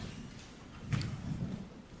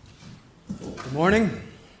Good morning.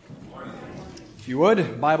 If you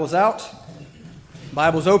would, Bibles out,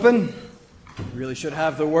 Bibles open. You really should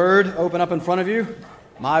have the Word open up in front of you.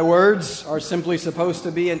 My words are simply supposed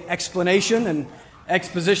to be an explanation and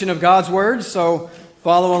exposition of God's words, so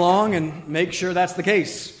follow along and make sure that's the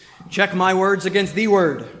case. Check my words against the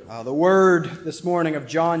Word. The Word this morning of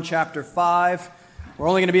John chapter 5. We're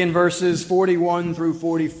only going to be in verses 41 through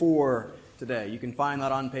 44 today. You can find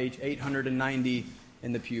that on page 890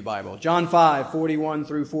 in the Pew Bible. John 5, 41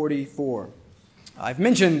 through 44. I've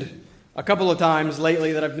mentioned a couple of times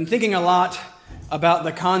lately that I've been thinking a lot about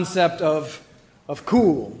the concept of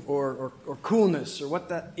cool or coolness, or what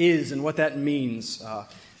that is and what that means.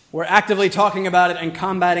 We're actively talking about it and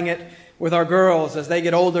combating it with our girls as they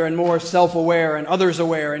get older and more self-aware and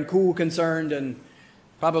others-aware and cool-concerned, and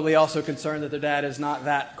probably also concerned that their dad is not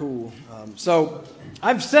that cool. So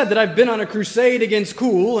I've said that I've been on a crusade against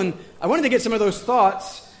cool, and I wanted to get some of those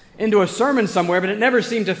thoughts into a sermon somewhere, but it never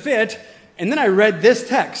seemed to fit. And then I read this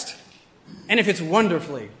text, and it fits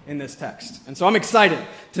wonderfully in this text. And so I'm excited.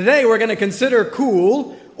 Today we're going to consider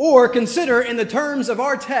cool, or consider in the terms of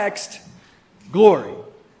our text, glory.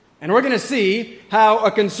 And we're going to see how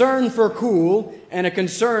a concern for cool and a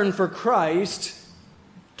concern for Christ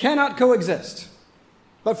cannot coexist.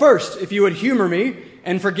 But first, if you would humor me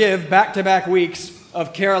and forgive back-to-back weeks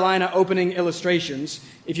of Carolina opening illustrations,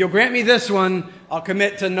 if you'll grant me this one, I'll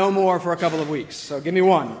commit to no more for a couple of weeks. So give me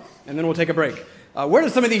one, and then we'll take a break. Where do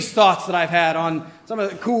some of these thoughts that I've had on some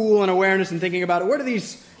of the cool and awareness and thinking about it, where do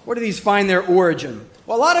these find their origin?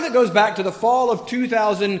 Well, a lot of it goes back to the fall of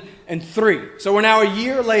 2003. So we're now a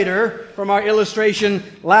year later from our illustration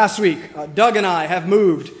last week. Doug and I have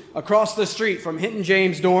moved across the street from Hinton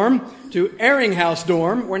James dorm to Ehringhaus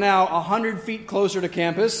dorm. We're now 100 feet closer to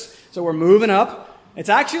campus, so we're moving up. It's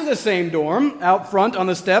actually the same dorm out front on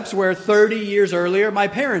the steps where 30 years earlier my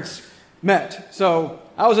parents met. So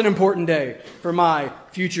that was an important day for my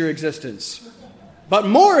future existence. But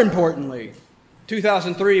more importantly,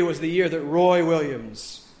 2003 was the year that Roy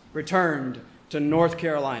Williams returned to North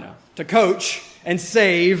Carolina to coach and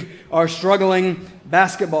save our struggling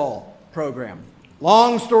basketball program.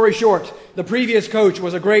 Long story short, the previous coach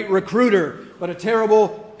was a great recruiter, but a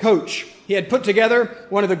terrible coach. He had put together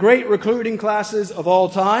one of the great recruiting classes of all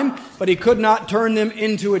time, but he could not turn them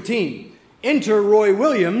into a team. Enter Roy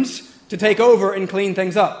Williams to take over and clean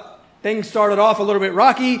things up. Things started off a little bit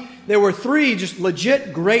rocky. There were 3 just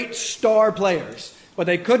legit great star players, but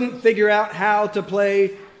they couldn't figure out how to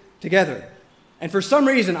play together. And for some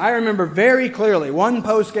reason, I remember very clearly one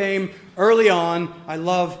post-game early on. I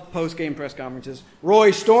love post-game press conferences. Roy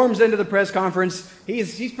storms into the press conference.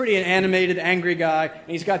 He's pretty an animated, angry guy, and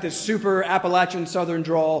he's got this super Appalachian Southern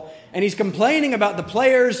drawl, and he's complaining about the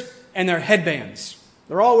players and their headbands.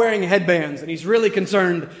 They're all wearing headbands, and he's really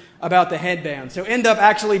concerned about the headbands. So end up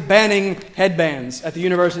actually banning headbands at the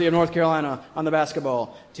University of North Carolina on the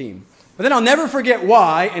basketball team. But then I'll never forget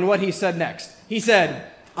why and what he said next. He said,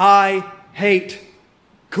 "I hate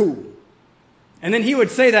cool." And then he would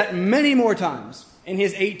say that many more times in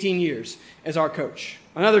his 18 years as our coach.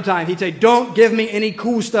 Another time he'd say, "Don't give me any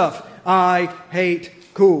cool stuff. I hate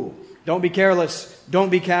cool. Don't be careless, don't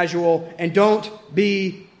be casual, and don't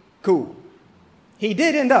be cool." He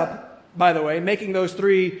did end up, by the way, making those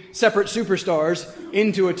 3 separate superstars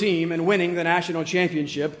into a team and winning the national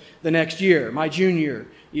championship the next year, my junior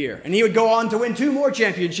year. And he would go on to win 2 more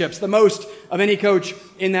championships, the most of any coach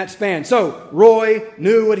in that span. So Roy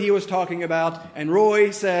knew what he was talking about, and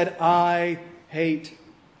Roy said, "I hate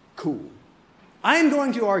cool." I am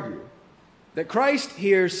going to argue that Christ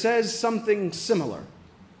here says something similar,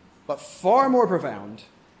 but far more profound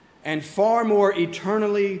and far more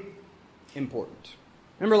eternally important.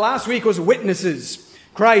 Remember, last week was witnesses.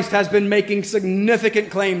 Christ has been making significant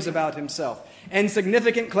claims about himself, and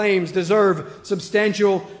significant claims deserve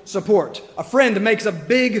substantial support. A friend makes a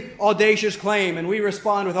big, audacious claim, and we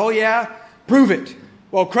respond with, "Oh yeah? Prove it."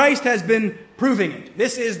 Well, Christ has been proving it.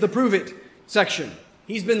 This is the prove it section.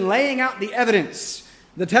 He's been laying out the evidence,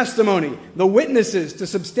 the testimony, the witnesses to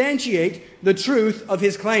substantiate the truth of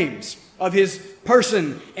his claims, of his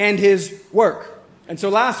person and his work. And so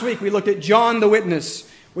last week we looked at John the witness.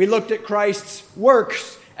 We looked at Christ's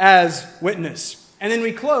works as witness. And then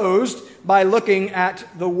we closed by looking at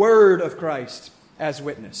the word of Christ as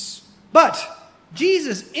witness. But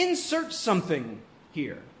Jesus inserts something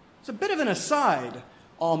here. It's a bit of an aside,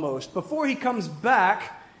 almost, before he comes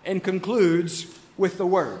back and concludes with the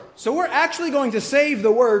word. So we're actually going to save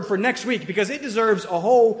the word for next week because it deserves a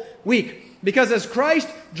whole week. Because as Christ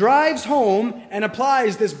drives home and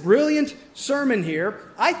applies this brilliant sermon here,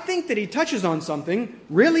 I think that he touches on something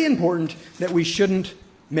really important that we shouldn't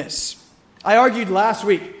miss. I argued last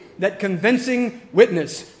week that convincing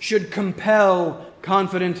witness should compel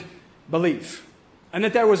confident belief, and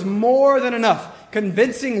that there was more than enough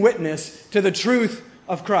convincing witness to the truth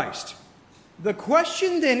of Christ. The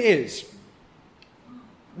question then is,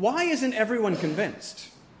 why isn't everyone convinced?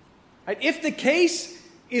 If the case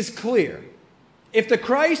is clear, if the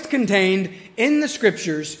Christ contained in the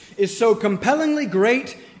Scriptures is so compellingly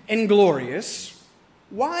great and glorious,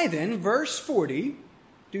 why then, verse 40,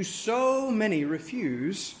 do so many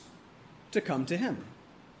refuse to come to Him?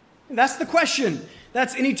 That's the question.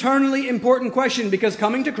 That's an eternally important question, because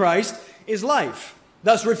coming to Christ is life.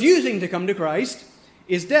 Thus, refusing to come to Christ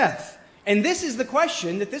is death. And this is the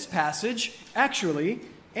question that this passage actually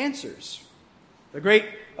answers. The great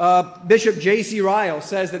Bishop J.C. Ryle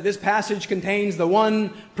says that this passage contains the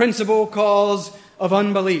one principal cause of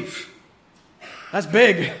unbelief. That's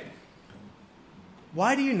big.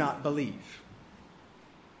 Why do you not believe?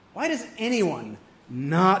 Why does anyone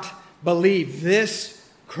not believe this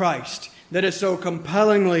Christ that is so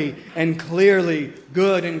compellingly and clearly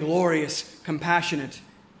good and glorious, compassionate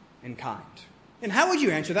and kind? And how would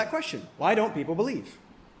you answer that question? Why don't people believe?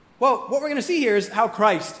 Well, what we're going to see here is how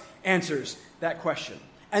Christ answers that question.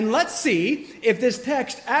 And let's see if this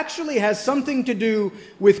text actually has something to do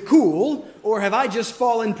with cool, or have I just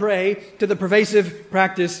fallen prey to the pervasive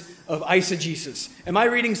practice of eisegesis? Am I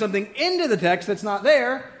reading something into the text that's not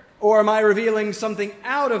there, or am I revealing something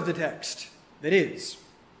out of the text that is?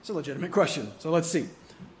 It's a legitimate question, so let's see.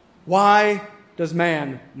 Why does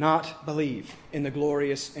man not believe in the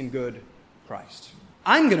glorious and good Christ?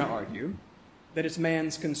 I'm going to argue that it's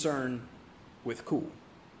man's concern with cool.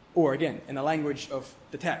 Or again, in the language of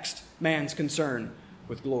the text, man's concern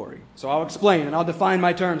with glory. So I'll explain and I'll define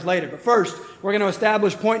my terms later. But first, we're going to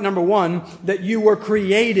establish point number one, that you were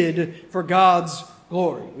created for God's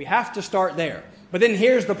glory. We have to start there. But then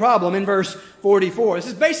here's the problem in verse 44. This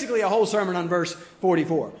is basically a whole sermon on verse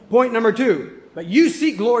 44. Point number two, but you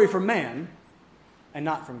seek glory from man and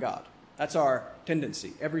not from God. That's our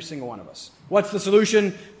tendency, every single one of us. What's the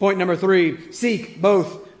solution? Point number three, seek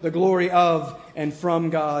both the glory of and from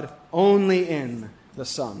God only in the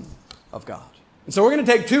Son of God. And so we're going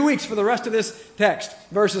to take 2 weeks for the rest of this text,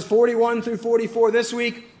 verses 41 through 44 this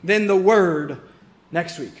week, then the Word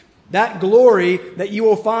next week. That glory that you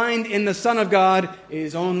will find in the Son of God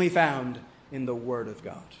is only found in the Word of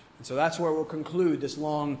God. And so that's where we'll conclude this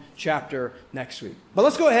long chapter next week. But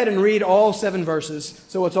let's go ahead and read all 7 verses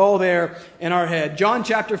so it's all there in our head. John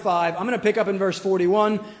chapter 5, I'm going to pick up in verse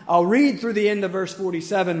 41. I'll read through the end of verse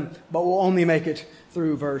 47, but we'll only make it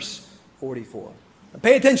through verse 44. But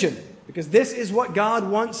pay attention, because this is what God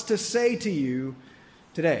wants to say to you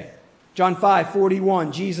today. John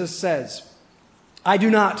 5:41, Jesus says, I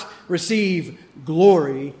do not receive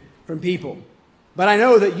glory from people, but I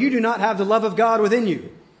know that you do not have the love of God within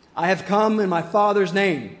you. I have come in my Father's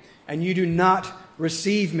name, and you do not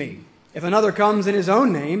receive me. If another comes in his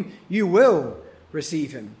own name, you will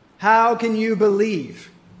receive him. How can you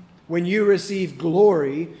believe when you receive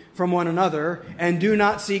glory from one another and do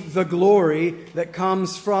not seek the glory that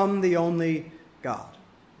comes from the only God?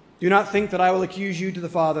 Do not think that I will accuse you to the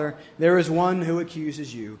Father. There is one who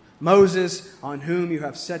accuses you, Moses, on whom you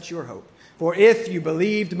have set your hope. For if you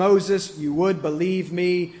believed Moses, you would believe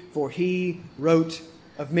me, for he wrote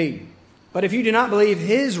of me. But if you do not believe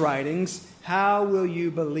his writings, how will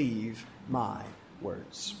you believe my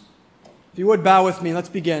words? If you would bow with me, let's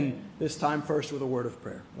begin this time first with a word of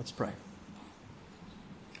prayer. Let's pray.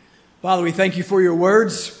 Father, we thank you for your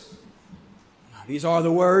words. These are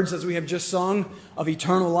the words, as we have just sung, of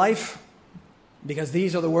eternal life, because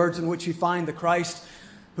these are the words in which we find the Christ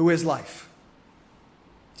who is life.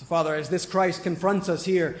 So, Father, as this Christ confronts us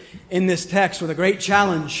here in this text with a great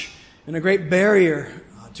challenge and a great barrier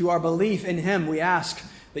to our belief in him, we ask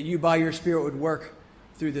that you by your Spirit would work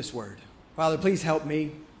through this word. Father, please help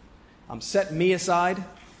me. Set me aside.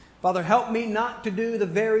 Father, help me not to do the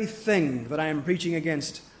very thing that I am preaching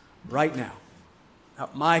against right now.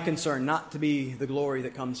 Help my concern not to be the glory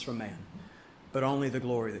that comes from man, but only the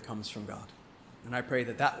glory that comes from God. And I pray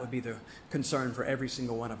that that would be the concern for every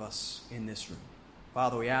single one of us in this room.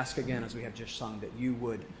 Father, we ask again, as we have just sung, that you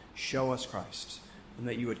would show us Christ and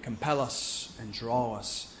that you would compel us and draw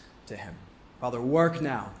us to him. Father, work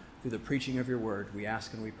now through the preaching of your word. We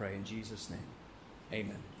ask and we pray in Jesus' name.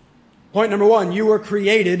 Amen. Point number one, you were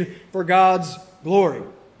created for God's glory.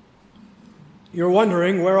 You're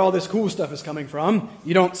wondering where all this cool stuff is coming from.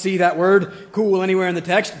 You don't see that word cool anywhere in the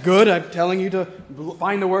text. Good, I'm telling you to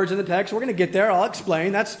find the words in the text. We're going to get there. I'll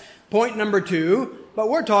explain. That's point number two. But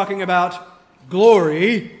we're talking about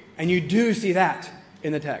glory, and you do see that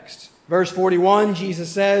in the text. Verse 41, Jesus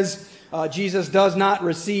says, Jesus does not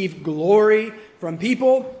receive glory from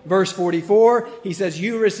people. Verse 44, he says,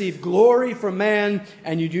 you receive glory from man,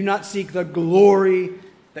 and you do not seek the glory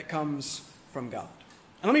that comes from God.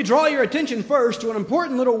 And let me draw your attention first to an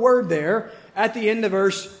important little word there at the end of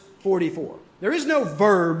verse 44. There is no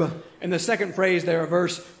verb in the second phrase there of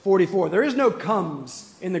verse 44. There is no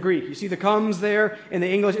comes in the Greek. You see the comes there in the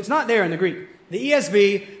English? It's not there in the Greek. The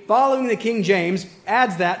ESV, following the King James,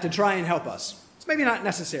 adds that to try and help us. It's maybe not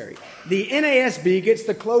necessary. The NASB gets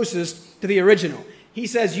the closest to the original. He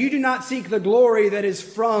says, you do not seek the glory that is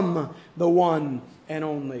from the one and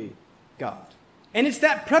only God. And it's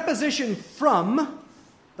that preposition from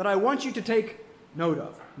that I want you to take note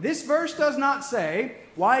of. This verse does not say,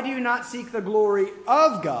 why do you not seek the glory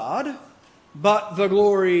of God, but the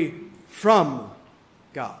glory from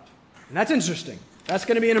God? And that's interesting. That's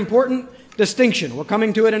going to be an important distinction. We're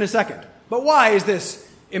coming to it in a second. But why is this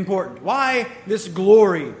important? Why this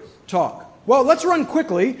glory talk? Well, let's run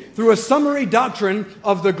quickly through a summary doctrine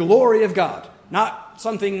of the glory of God. Not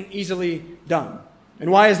something easily done.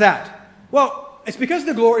 And why is that? Well, it's because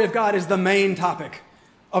the glory of God is the main topic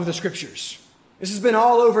of the Scriptures. This has been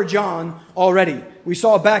all over John already. We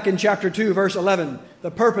saw back in chapter 2, verse 11, the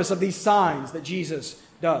purpose of these signs that Jesus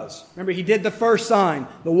does. Remember, he did the first sign,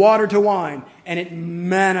 the water to wine, and it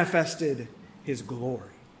manifested his glory.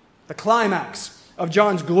 The climax of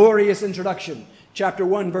John's glorious introduction, chapter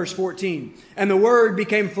 1, verse 14. And the Word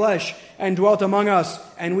became flesh and dwelt among us,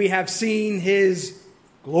 and we have seen his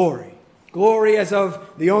glory. Glory as of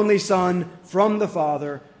the only Son from the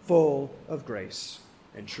Father, full of grace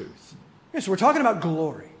and truth. Yes, we're talking about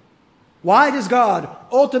glory. Why does God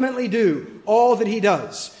ultimately do all that he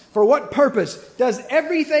does? For what purpose does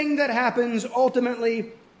everything that happens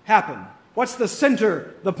ultimately happen? What's the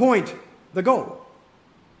center, the point, the goal?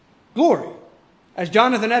 Glory. As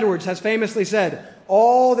Jonathan Edwards has famously said,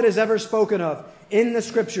 all that is ever spoken of in the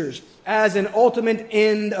Scriptures as an ultimate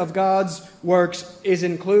end of God's works is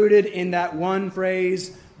included in that one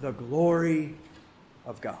phrase, the glory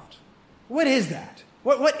of God. What is that?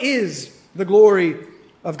 What is the glory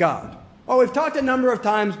of God? Well, we've talked a number of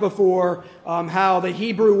times before how the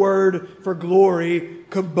Hebrew word for glory,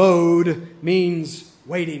 kabod, means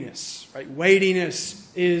weightiness. Right?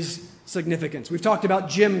 Weightiness is significance. We've talked about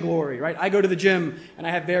gym glory, right? I go to the gym and I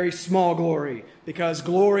have very small glory because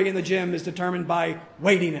glory in the gym is determined by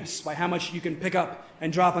weightiness, by how much you can pick up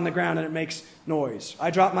and drop on the ground and it makes noise. I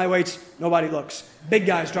drop my weights, nobody looks. Big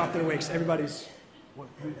guys drop their weights, everybody's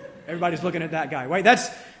looking at that guy, right?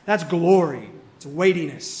 That's glory. It's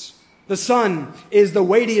weightiness. The sun is the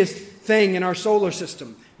weightiest thing in our solar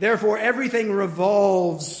system. Therefore, everything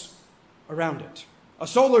revolves around it. A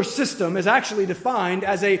solar system is actually defined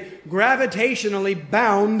as a gravitationally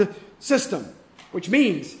bound system, which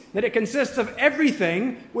means that it consists of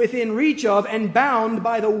everything within reach of and bound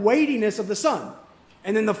by the weightiness of the sun,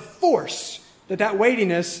 and then the force that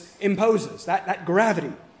weightiness imposes, that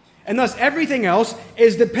gravity. And thus everything else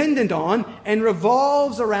is dependent on and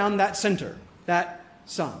revolves around that center, that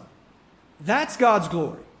sun. That's God's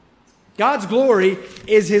glory. God's glory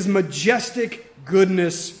is his majestic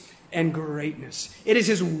goodness and greatness. It is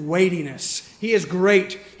his weightiness. He is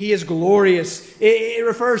great. He is glorious. It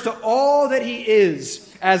refers to all that he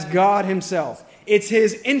is as God himself. It's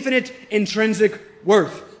his infinite intrinsic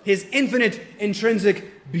worth, his infinite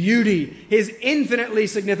intrinsic beauty, his infinitely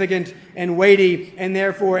significant and weighty, and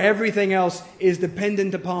therefore everything else is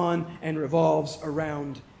dependent upon and revolves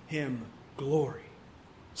around him. Glory.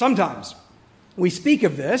 Sometimes we speak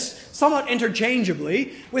of this somewhat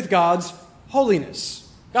interchangeably with God's holiness.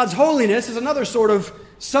 God's holiness is another sort of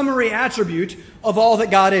summary attribute of all that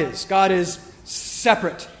God is. God is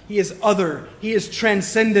separate. He is other. He is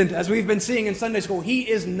transcendent. As we've been seeing in Sunday school, he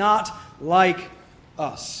is not like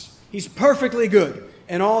us. He's perfectly good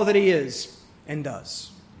in all that he is and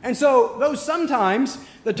does. And so, though sometimes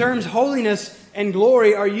the terms holiness and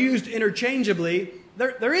glory are used interchangeably,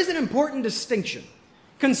 there is an important distinction.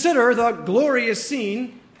 Consider the glorious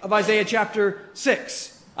scene of Isaiah chapter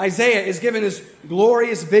 6. Isaiah is given this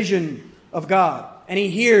glorious vision of God, and he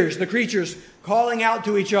hears the creatures calling out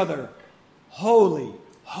to each other, "Holy,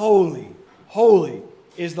 holy, holy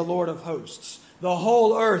is the Lord of hosts. The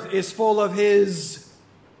whole earth is full of his..."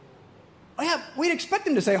 Oh yeah, we'd expect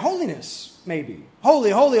him to say holiness, maybe. Holy,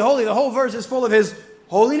 holy, holy. The whole verse is full of his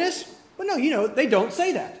holiness. But no, they don't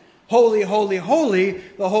say that. Holy, holy, holy.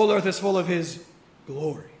 The whole earth is full of his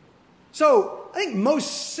glory. So, I think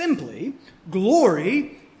most simply,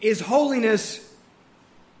 glory is holiness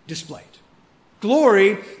displayed.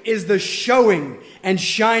 Glory is the showing and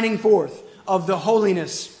shining forth of the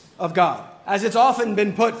holiness of God. as it's often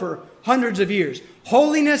been put for hundreds of years.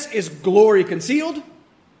 Holiness is glory concealed.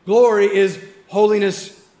 Glory is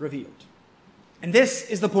holiness revealed. And this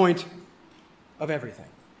is the point of everything.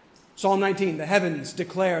 Psalm 19, the heavens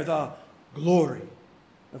declare the glory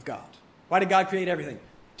of God. Why did God create everything?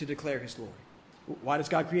 To declare his glory. Why does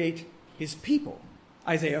God create his people?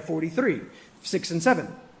 Isaiah 43, 6 and 7.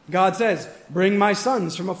 God says, bring my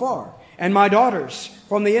sons from afar, and my daughters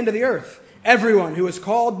from the end of the earth, everyone who is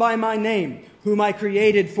called by my name, whom I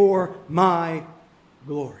created for my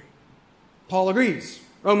glory. Paul agrees.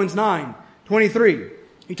 Romans 9, 23.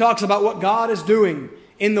 He talks about what God is doing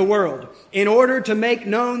in the world in order to make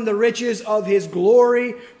known the riches of his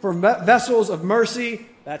glory for vessels of mercy.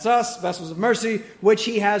 That's us, vessels of mercy, which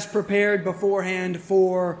he has prepared beforehand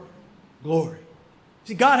for glory.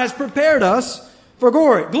 See, God has prepared us for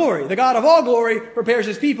glory. The God of all glory prepares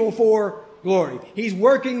his people for glory. He's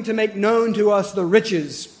working to make known to us the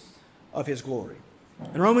riches of his glory.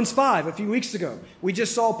 In Romans 5, a few weeks ago, we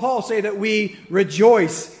just saw Paul say that we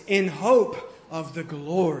rejoice in hope of the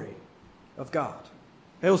glory of God.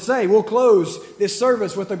 He'll say, we'll close this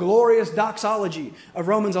service with the glorious doxology of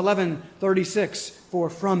Romans 11:36. For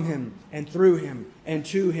from him and through him and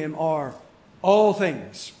to him are all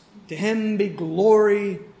things. To him be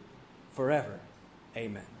glory forever.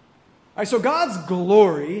 Amen. All right, so God's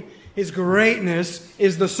glory, his greatness,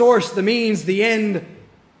 is the source, the means, the end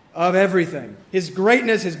of everything. His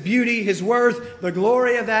greatness, his beauty, his worth, the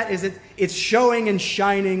glory of that is it's showing and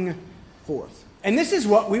shining forth. And this is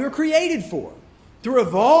what we were created for. To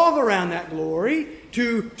revolve around that glory,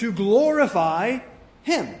 to glorify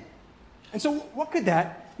him. And so what could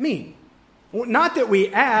that mean? Well, not that we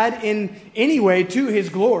add in any way to his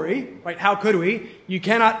glory, right? How could we? You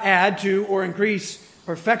cannot add to or increase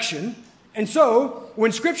perfection. And so,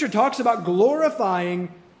 when Scripture talks about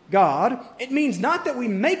glorifying God, it means not that we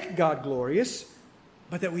make God glorious,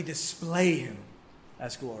 but that we display him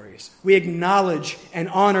as glorious. We acknowledge and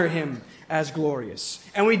honor him as glorious.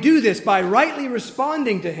 And we do this by rightly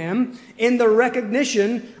responding to him in the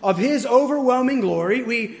recognition of his overwhelming glory.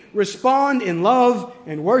 We respond in love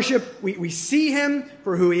and worship. We see him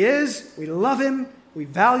for who he is. We love him. We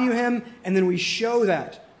value him. And then we show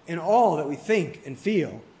that in all that we think and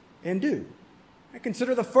feel and do. I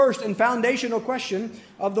consider the first and foundational question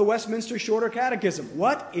of the Westminster Shorter Catechism.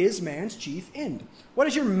 What is man's chief end? What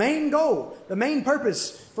is your main goal, the main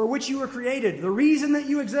purpose for which you were created, the reason that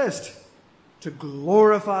you exist? To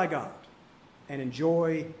glorify God and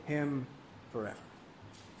enjoy him forever.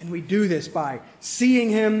 And we do this by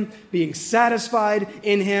seeing him, being satisfied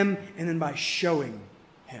in him, and then by showing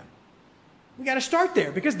him. We got to start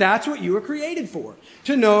there because that's what you were created for,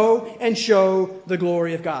 to know and show the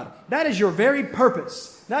glory of God. That is your very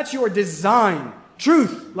purpose. That's your design.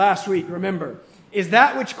 Truth, last week, remember, is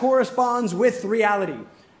that which corresponds with reality.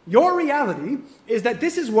 Your reality is that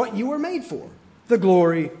this is what you were made for, the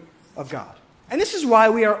glory of God. And this is why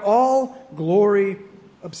we are all glory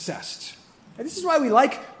obsessed. And this is why we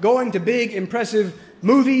like going to big, impressive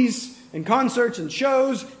movies and concerts and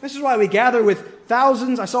shows. This is why we gather with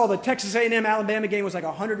thousands. I saw the Texas A&M Alabama game was like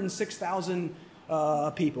 106,000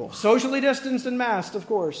 people. Socially distanced and masked, of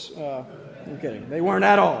course. I'm kidding. They weren't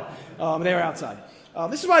at all. They were outside.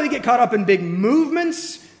 This is why we get caught up in big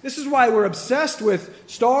movements. This is why we're obsessed with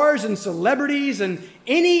stars and celebrities and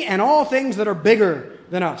any and all things that are bigger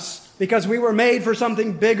than us. Because we were made for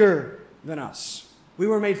something bigger than us. We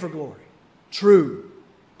were made for glory. True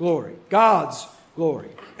glory. God's glory.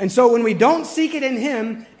 And so when we don't seek it in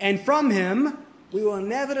him and from him, we will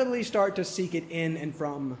inevitably start to seek it in and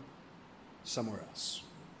from somewhere else.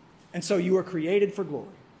 And so you were created for glory.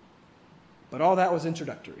 But all that was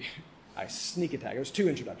introductory. I sneak attack. It was 2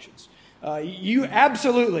 introductions. You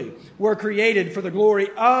absolutely were created for the glory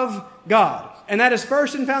of God. And that is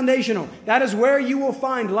first and foundational. That is where you will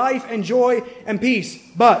find life and joy and peace.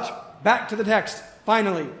 But, back to the text,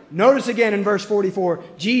 finally, notice again in verse 44,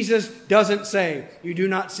 Jesus doesn't say, you do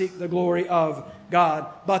not seek the glory of God,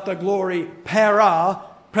 but the glory para,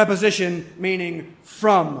 preposition meaning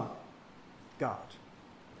from God.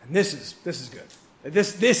 And this is good.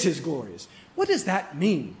 This is glorious. What does that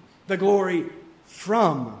mean? The glory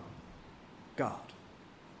from God.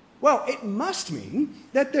 Well, it must mean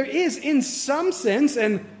that there is in some sense,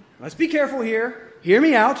 and let's be careful here, hear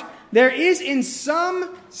me out, there is in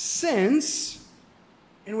some sense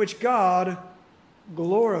in which God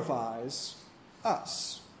glorifies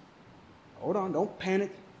us. Hold on, don't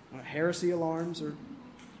panic. Heresy alarms are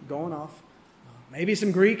going off. Maybe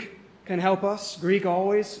some Greek can help us. Greek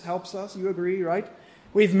always helps us. You agree, right?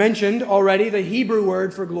 We've mentioned already the Hebrew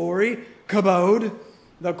word for glory, kabod.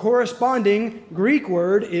 The corresponding Greek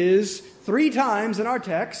word is 3 times in our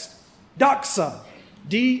text, doxa,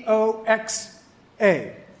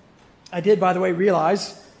 D-O-X-A. I did, by the way,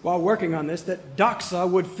 realize while working on this that doxa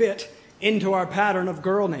would fit into our pattern of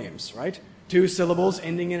girl names, right? 2 syllables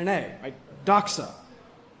ending in an A, right? Doxa.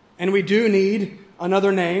 And we do need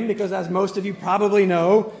another name because, as most of you probably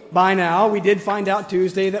know by now, we did find out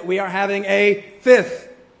Tuesday that we are having a 5th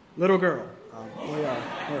little girl.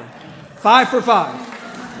 We're 5 for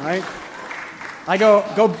 5, right? I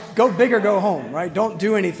go big or go home, right? Don't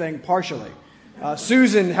do anything partially.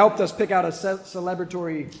 Susan helped us pick out a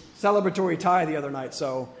celebratory tie the other night,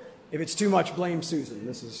 so if it's too much, blame Susan.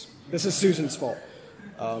 This is Susan's fault.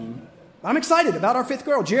 I'm excited about our 5th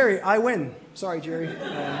girl. Jerry, I win. Sorry, Jerry.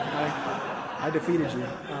 I defeated you.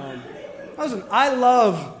 Listen, I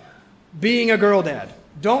love being a girl dad.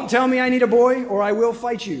 Don't tell me I need a boy or I will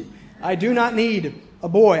fight you. I do not need a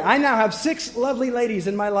boy. I now have 6 lovely ladies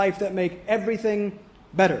in my life that make everything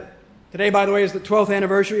better. Today, by the way, is the 12th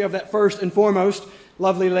anniversary of that first and foremost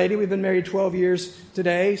lovely lady. We've been married 12 years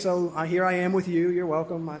today, so here I am with you. You're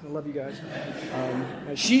welcome. I love you guys.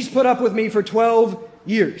 She's put up with me for 12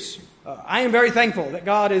 years. I am very thankful that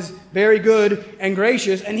God is very good and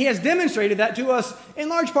gracious, and He has demonstrated that to us in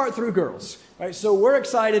large part through girls. Right? So we're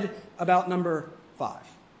excited about number 5.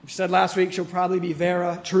 We said last week she'll probably be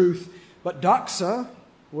Vera, Truth, but doxa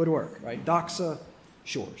would work, right? Doxa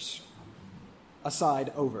Shores.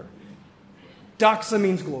 Aside over. Doxa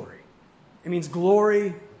means glory. It means glory.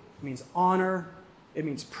 It means honor. It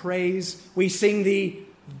means praise. We sing the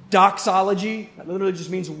doxology. That literally just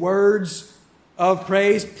means words of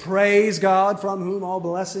praise. Praise God, from whom all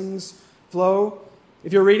blessings flow.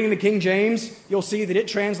 If you're reading the King James, you'll see that it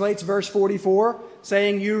translates verse 44,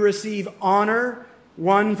 saying, you receive honor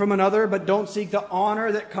one from another, but don't seek the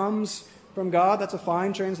honor that comes from God. That's a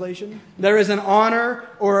fine translation. There is an honor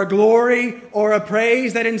or a glory or a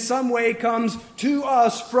praise that in some way comes to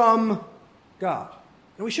us from God.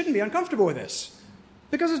 And we shouldn't be uncomfortable with this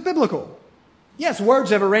because it's biblical. Yes,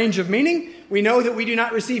 words have a range of meaning. We know that we do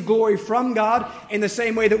not receive glory from God in the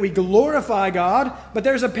same way that we glorify God, but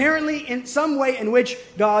there's apparently in some way in which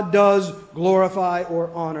God does glorify or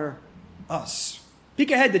honor us.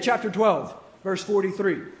 Peek ahead to chapter 12, verse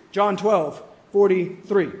 43. John 12,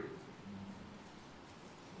 43.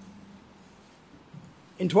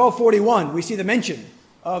 In 12:41, we see the mention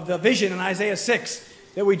of the vision in Isaiah 6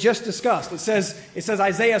 that we just discussed. It says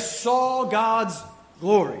Isaiah saw God's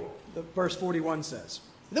glory, verse 41 says.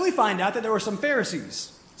 And then we find out that there were some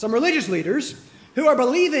Pharisees, some religious leaders, who are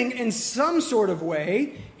believing in some sort of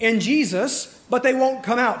way in Jesus, but they won't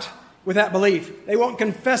come out with that belief. They won't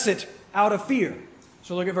confess it out of fear.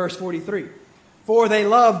 So look at verse 43. For they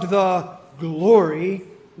loved the glory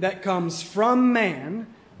that comes from man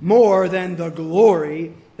more than the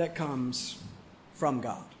glory that comes from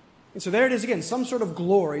God. And so there it is again, some sort of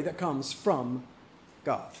glory that comes from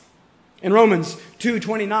God. In Romans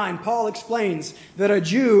 2:29, Paul explains that a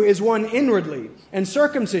Jew is one inwardly, and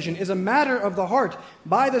circumcision is a matter of the heart,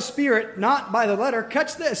 by the Spirit, not by the letter.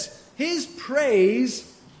 Catch this. His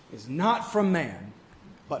praise is not from man,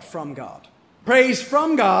 but from God. Praise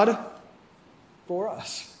from God for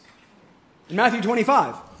us. In Matthew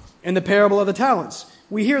 25, in the parable of the talents,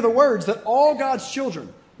 we hear the words that all God's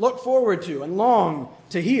children look forward to and long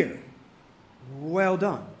to hear. Well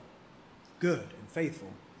done, good and faithful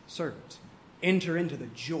servant. Enter into the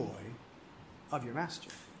joy of your master.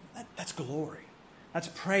 That's glory. That's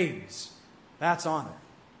praise. That's honor.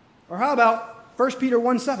 Or how about 1 Peter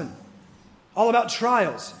 1:7? All about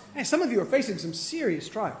trials. Hey, some of you are facing some serious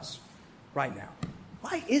trials right now.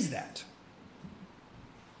 Why is that?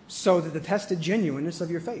 So that the tested genuineness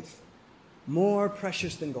of your faith, more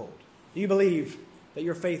precious than gold. Do you believe that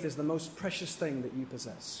your faith is the most precious thing that you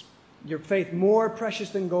possess? Your faith more precious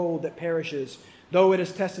than gold that perishes, though it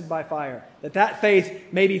is tested by fire, that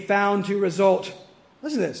faith may be found to result,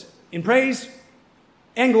 listen to this, in praise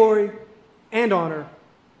and glory and honor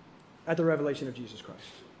at the revelation of Jesus Christ.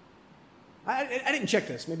 I didn't check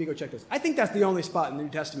this. Maybe go check this. I think that's the only spot in the New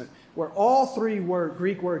Testament where all 3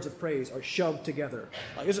 Greek words of praise are shoved together.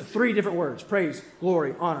 Like, there's 3 different words, praise,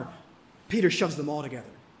 glory, honor. Peter shoves them all together.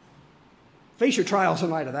 Face your trials in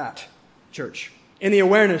light of that, church. In the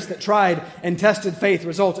awareness that tried and tested faith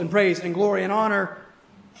results in praise and glory and honor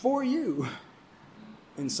for you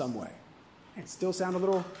in some way. It still sound a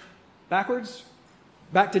little backwards?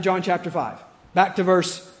 Back to John chapter 5. Back to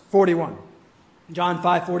verse 41. John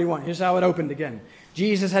 5:41. Here's how it opened again.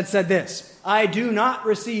 Jesus had said this, I do not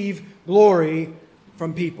receive glory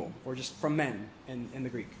from people, or just from men in the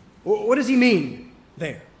Greek. What does he mean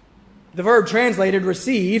there? The verb translated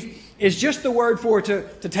receive is just the word for to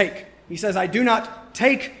take. He says, I do not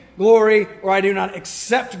take glory, or I do not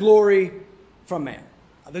accept glory from man.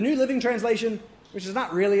 The New Living Translation, which is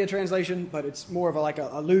not really a translation, but it's more of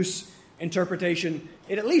a loose interpretation,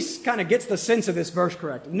 it at least kind of gets the sense of this verse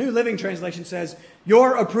correct. The New Living Translation says,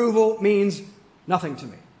 your approval means nothing to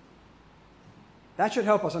me. That should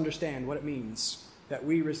help us understand what it means that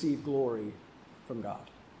we receive glory from God.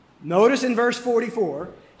 Notice in verse 44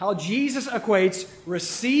 how Jesus equates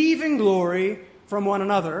receiving glory from one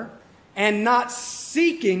another and not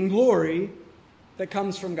seeking glory that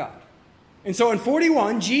comes from God. And so in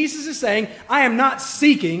 41, Jesus is saying, I am not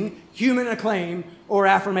seeking human acclaim or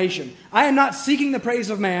affirmation. I am not seeking the praise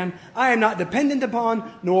of man. I am not dependent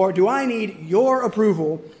upon, nor do I need your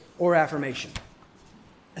approval or affirmation.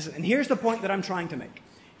 And here's the point that I'm trying to make.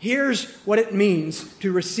 Here's what it means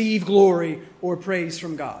to receive glory or praise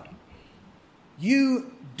from God.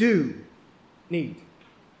 You do need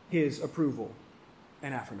His approval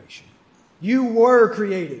and affirmation. You were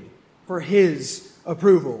created for His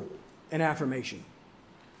approval and affirmation.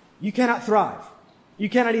 You cannot thrive. You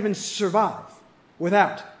cannot even survive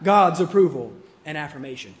without God's approval and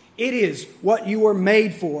affirmation. It is what you were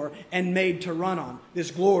made for and made to run on, this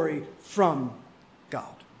glory from God.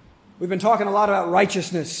 We've been talking a lot about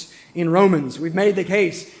righteousness in Romans. We've made the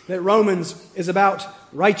case that Romans is about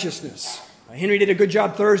righteousness. Henry did a good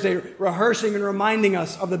job Thursday rehearsing and reminding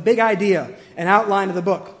us of the big idea and outline of the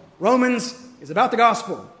book. Romans is about the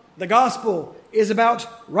gospel. The gospel is about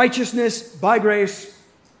righteousness by grace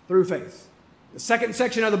through faith. The second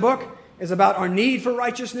section of the book is about our need for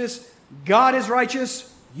righteousness. God is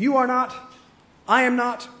righteous. You are not. I am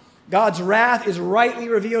not. God's wrath is rightly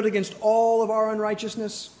revealed against all of our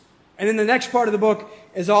unrighteousness. And then the next part of the book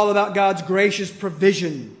is all about God's gracious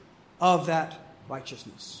provision of that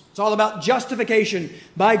righteousness. It's all about justification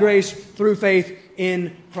by grace through faith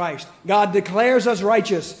in Christ. God declares us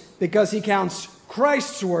righteous because He counts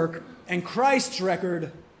Christ's work and Christ's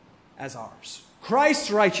record as ours.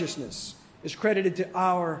 Christ's righteousness is credited to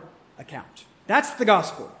our account. That's the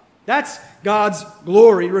gospel. That's God's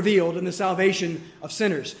glory revealed in the salvation of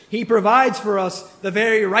sinners. He provides for us the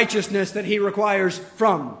very righteousness that He requires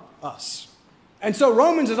from us. And so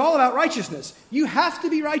Romans is all about righteousness. You have to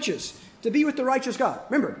be righteous to be with the righteous God.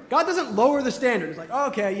 Remember, God doesn't lower the standard. It's like,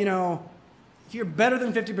 okay, if you're better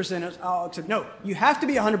than 50%, I'll accept. No, you have to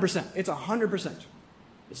be 100%. It's 100%.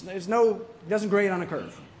 It doesn't grade on a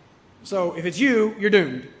curve. So if it's you, you're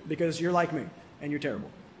doomed because you're like me and you're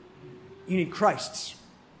terrible. You need Christ's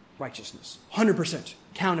righteousness, 100%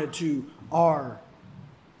 counted to our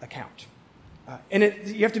account.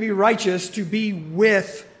 You have to be righteous to be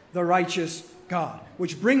with the righteous God,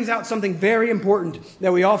 which brings out something very important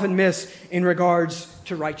that we often miss in regards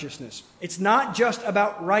to righteousness. It's not just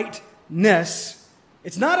about rightness.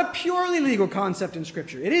 It's not a purely legal concept in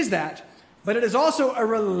Scripture. It is that, but it is also a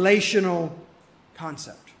relational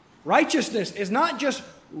concept. Righteousness is not just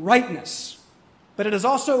rightness, but it is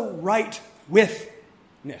also right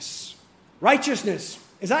withness. Righteousness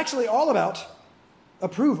is actually all about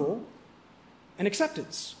approval and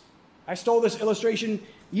acceptance. I stole this illustration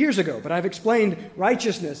years ago, but I've explained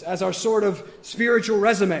righteousness as our sort of spiritual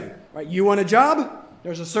resume. Right? You want a job?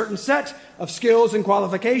 There's a certain set of skills and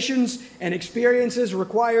qualifications and experiences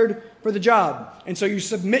required for the job. And so you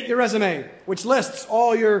submit your resume, which lists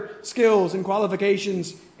all your skills and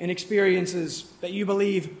qualifications and experiences that you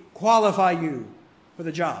believe qualify you for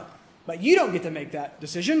the job. But you don't get to make that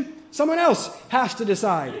decision. Someone else has to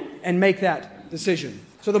decide and make that decision.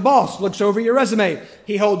 So the boss looks over your resume.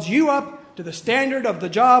 He holds you up to the standard of the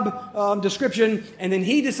job description, and then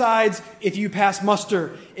he decides if you pass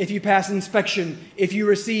muster, if you pass inspection, if you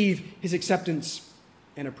receive his acceptance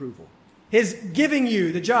and approval. His giving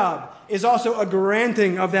you the job is also a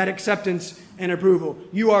granting of that acceptance and approval.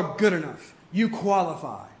 You are good enough. You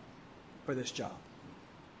qualify for this job.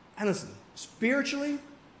 And listen, spiritually,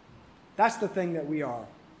 that's the thing that we are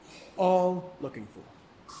all looking for.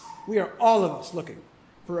 We are all of us looking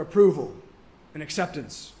for approval and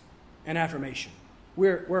acceptance and affirmation.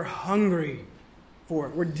 We're hungry for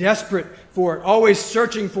it. We're desperate for it, always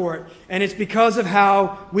searching for it. And it's because of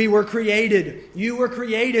how we were created. You were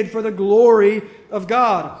created for the glory of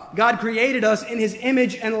God. God created us in His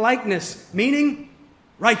image and likeness, meaning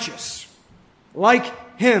righteous.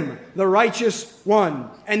 Like Him, the righteous one.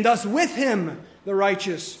 And thus with Him, the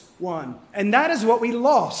righteous one. And that is what we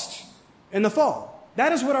lost in the fall.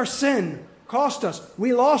 That is what our sin cost us.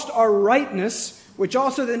 We lost our rightness, which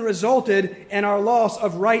also then resulted in our loss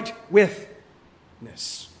of right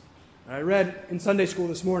withness. I read in Sunday school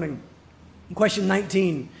this morning, question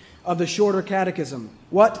 19 of the Shorter Catechism,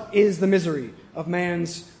 what is the misery of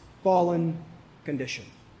man's fallen condition.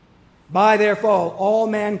 By their fall, all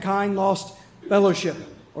mankind lost fellowship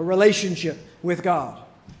or relationship with God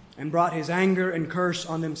and brought his anger and curse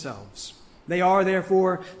on themselves. They are,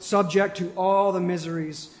 therefore, subject to all the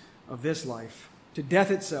miseries of this life, to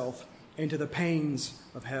death itself, and to the pains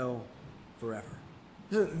of hell forever.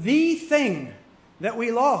 The thing that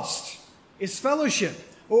we lost is fellowship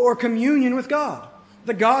or communion with God,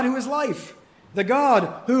 the God who is life, the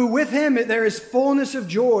God who with him there is fullness of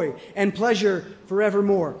joy and pleasure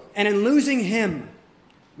forevermore. And in losing him,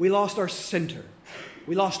 we lost our center.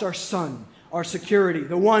 We lost our sun, our security,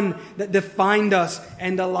 the one that defined us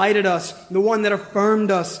and delighted us, the one that affirmed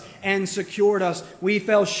us and secured us. We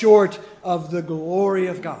fell short of the glory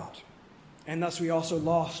of God. And thus we also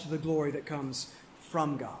lost the glory that comes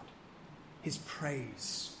from God. His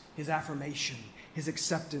praise, his affirmation, his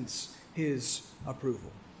acceptance, his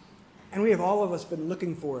approval. And we have all of us been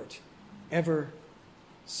looking for it ever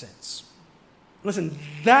since. Listen,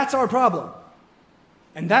 that's our problem.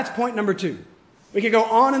 And that's point number 2. We could go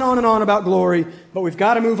on and on and on about glory, but we've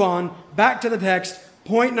got to move on. Back to the text.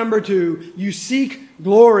 Point number 2. You seek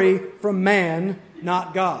glory from man,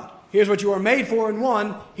 not God. Here's what you are made for in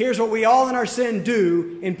 1. Here's what we all in our sin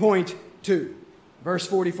do in point 2. Verse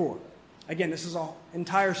 44. Again, this is an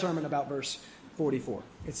entire sermon about verse 44.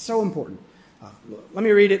 It's so important. Let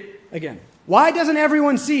me read it again. Why doesn't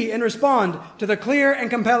everyone see and respond to the clear and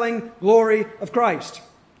compelling glory of Christ?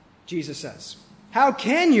 Jesus says, how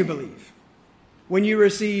can you believe when you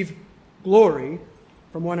receive glory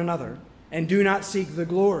from one another and do not seek the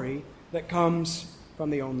glory that comes from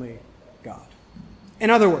the only God? In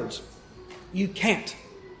other words, you can't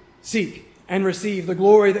seek and receive the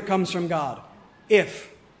glory that comes from God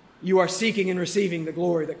if you are seeking and receiving the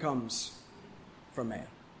glory that comes from man.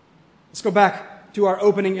 Let's go back to our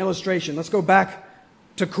opening illustration. Let's go back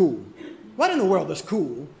to cool. What in the world does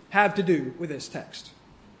cool have to do with this text?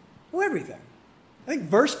 Well, everything. I think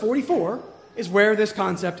verse 44 is where this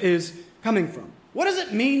concept is coming from. What does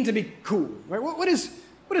it mean to be cool? Right? What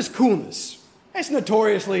is coolness? It's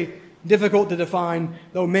notoriously difficult to define,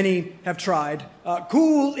 though many have tried.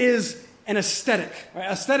 Cool is an aesthetic.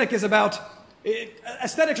 Right? Aesthetics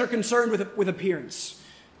are concerned with appearance.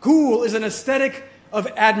 Cool is an aesthetic of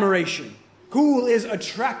admiration. Cool is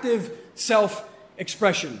attractive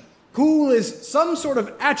self-expression. Cool is some sort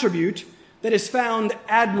of attribute that is found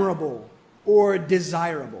admirable or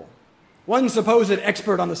desirable. One supposed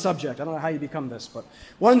expert on the subject, I don't know how you become this, but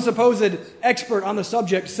one supposed expert on the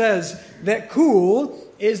subject says that cool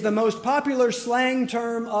is the most popular slang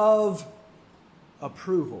term of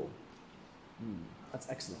approval. That's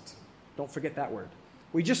excellent. Don't forget that word.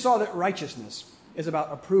 We just saw that righteousness is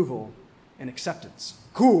about approval and acceptance.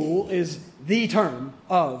 Cool is the term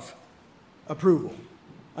of approval.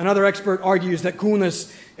 Another expert argues that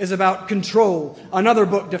coolness is about control. Another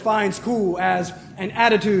book defines cool as an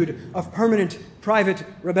attitude of permanent private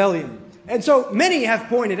rebellion. And so many have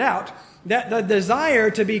pointed out that the desire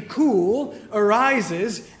to be cool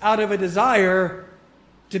arises out of a desire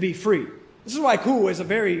to be free. This is why cool is a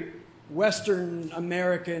very Western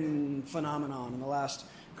American phenomenon in the last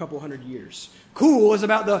couple hundred years. Cool is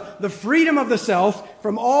about the freedom of the self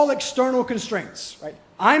from all external constraints. Right?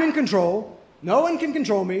 I'm in control. No one can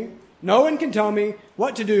control me. No one can tell me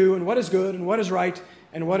what to do and what is good and what is right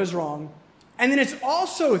and what is wrong. And then it's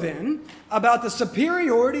also then about the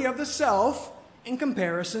superiority of the self in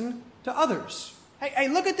comparison to others. Hey,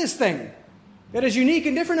 look at this thing that is unique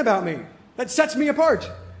and different about me, that sets me apart,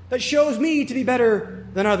 that shows me to be better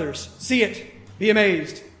than others. See it, be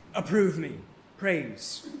amazed, approve me,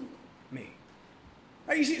 praise me.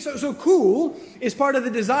 Right, you see, so cool is part of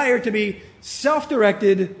the desire to be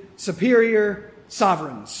self-directed, superior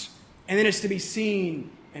sovereigns. And then it's to be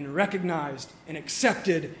seen and recognized and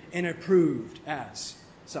accepted and approved as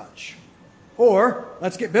such. Or,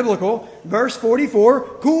 let's get biblical, verse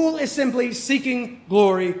 44, cool is simply seeking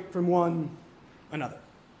glory from one another.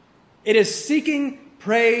 It is seeking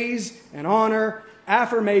praise and honor,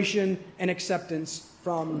 affirmation and acceptance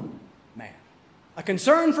from man. A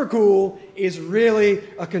concern for cool is really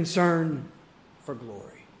a concern for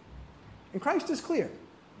glory. And Christ is clear.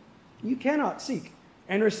 You cannot seek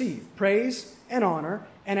and receive praise and honor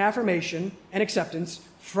and affirmation and acceptance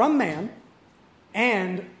from man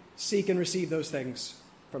and seek and receive those things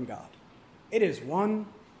from God. It is one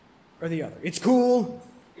or the other. It's cool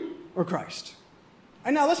or Christ.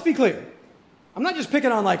 And now let's be clear. I'm not just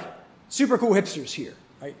picking on like super cool hipsters here,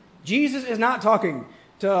 right? Jesus is not talking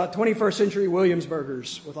to 21st century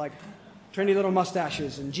Williamsburgers with like trendy little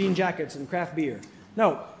mustaches and jean jackets and craft beer.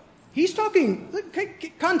 No, he's talking,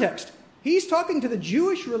 context. He's talking to the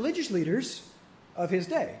Jewish religious leaders of his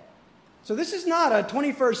day. So this is not a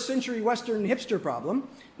 21st century Western hipster problem.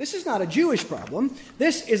 This is not a Jewish problem.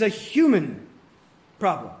 This is a human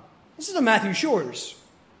problem. This is a Matthew Shores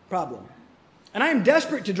problem. And I am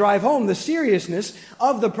desperate to drive home the seriousness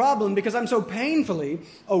of the problem because I'm so painfully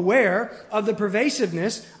aware of the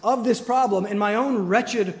pervasiveness of this problem in my own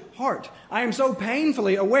wretched heart. I am so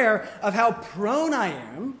painfully aware of how prone I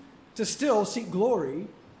am to still seek glory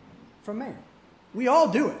from man. We all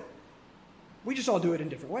do it. We just all do it in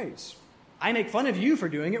different ways. I make fun of you for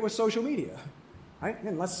doing it with social media. Right?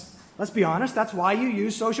 And let's be honest, that's why you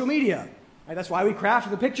use social media. Right? That's why we craft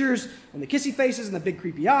the pictures and the kissy faces and the big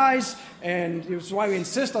creepy eyes, and it's why we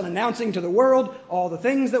insist on announcing to the world all the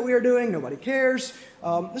things that we are doing. Nobody cares.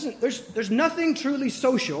 Listen, there's nothing truly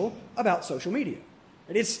social about social media.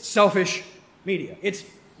 It's selfish media. It's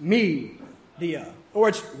me-dia, or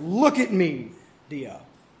it's look at me-dia.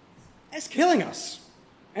 It's killing us,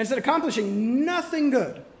 and it's accomplishing nothing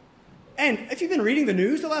good. And if you've been reading the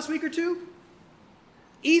news the last week or two,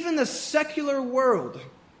 even the secular world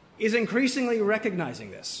is increasingly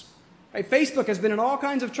recognizing this. Right? Facebook has been in all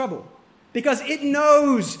kinds of trouble because it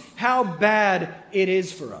knows how bad it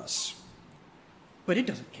is for us. But it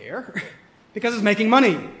doesn't care because it's making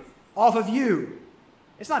money off of you.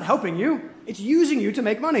 It's not helping you. It's using you to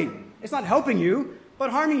make money. It's not helping you,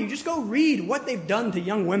 but harming you. Just go read what they've done to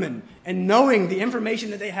young women and knowing the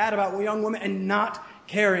information that they had about young women and not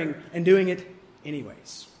caring and doing it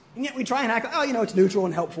anyways. And yet we try and act like, it's neutral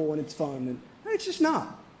and helpful and it's fun. And it's just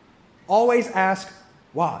not. Always ask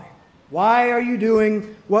why. Why are you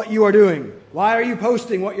doing what you are doing? Why are you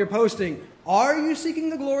posting what you're posting? Are you seeking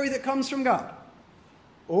the glory that comes from God?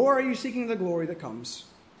 Or are you seeking the glory that comes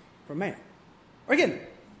from man? Or again,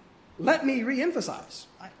 let me reemphasize.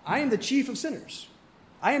 I am the chief of sinners.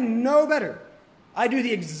 I am no better. I do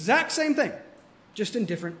the exact same thing, just in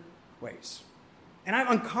different ways. And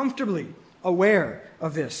I'm uncomfortably aware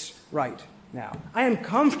of this right now. I am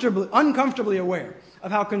uncomfortably aware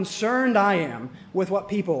of how concerned I am with what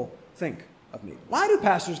people think of me. Why do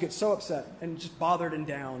pastors get so upset and just bothered and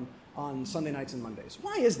down on Sunday nights and Mondays?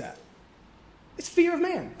 Why is that? It's fear of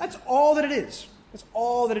man. That's all that it is. That's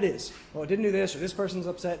all that it is. Well, it didn't do this, or this person's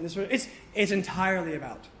upset, and this person. It's entirely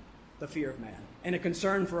about the fear of man and a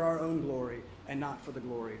concern for our own glory and not for the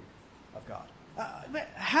glory of God.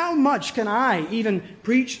 How much can I even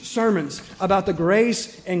preach sermons about the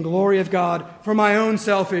grace and glory of God for my own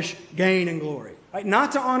selfish gain and glory? Right?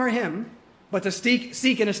 Not to honor Him, but to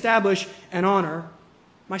seek and establish and honor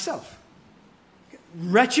myself.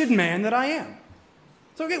 Wretched man that I am.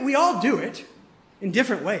 So again, we all do it in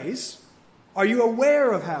different ways. Are you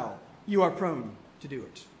aware of how you are prone to do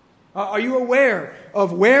it? Are you aware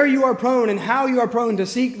of where you are prone and how you are prone to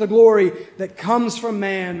seek the glory that comes from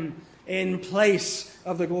man in place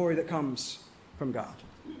of the glory that comes from God?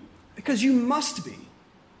 Because you must be.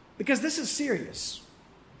 Because this is serious.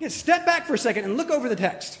 Yeah, step back for a second and look over the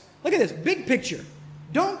text. Look at this big picture.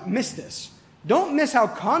 Don't miss this. Don't miss how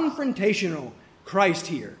confrontational Christ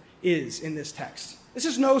here is in this text. This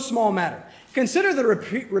is no small matter. Consider the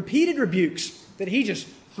repeated rebukes that he just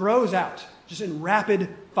throws out, just in rapid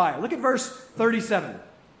fire. Look at verse 37.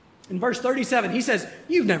 In verse 37, he says,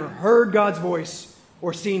 "You've never heard God's voice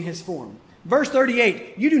or seen His form." Verse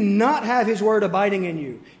 38, "You do not have His word abiding in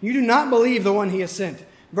you. You do not believe the one He has sent."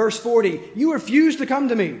 Verse 40, "You refuse to come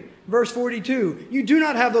to me." Verse 42, "You do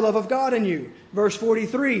not have the love of God in you." Verse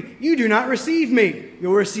 43, "You do not receive me.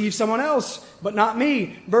 You'll receive someone else, but not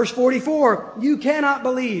me." Verse 44, "You cannot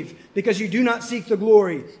believe because you do not seek the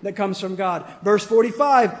glory that comes from God." Verse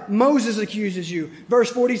 45, Moses accuses you. Verse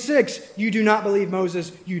 46, "You do not believe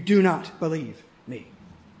Moses. You do not believe me."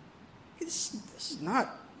 This is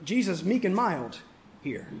not Jesus meek and mild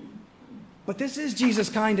here. But this is Jesus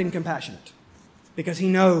kind and compassionate because He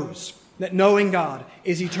knows that knowing God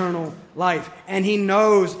is eternal life. And He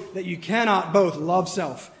knows that you cannot both love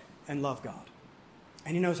self and love God.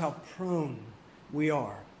 And He knows how prone we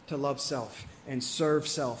are to love self and serve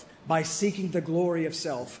self by seeking the glory of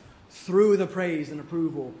self through the praise and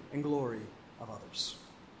approval and glory of others.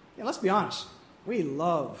 Yeah, let's be honest. We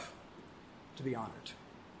love to be honored.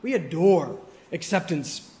 We adore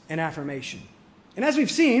acceptance and affirmation. And as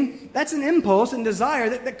we've seen, that's an impulse and desire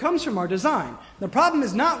that comes from our design. The problem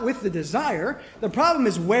is not with the desire. The problem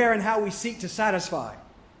is where and how we seek to satisfy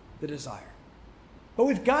the desire. But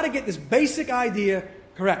we've got to get this basic idea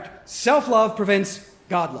correct. Self-love prevents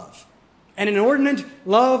God love. And an inordinate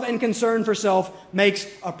love and concern for self makes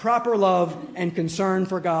a proper love and concern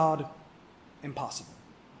for God impossible.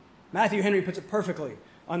 Matthew Henry puts it perfectly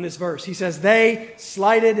on this verse. He says, "They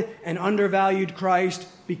slighted and undervalued Christ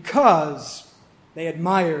because they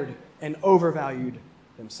admired and overvalued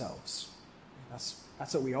themselves."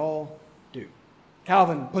 That's what we all do.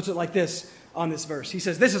 Calvin puts it like this on this verse. He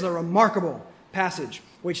says, this is a remarkable passage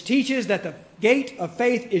which teaches that the gate of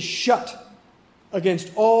faith is shut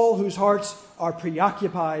against all whose hearts are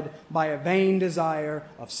preoccupied by a vain desire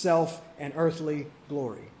of self and earthly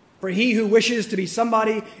glory. For he who wishes to be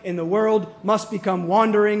somebody in the world must become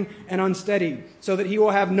wandering and unsteady, so that he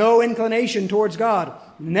will have no inclination towards God.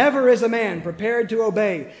 Never is a man prepared to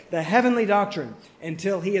obey the heavenly doctrine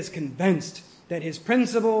until he is convinced that his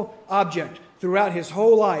principal object throughout his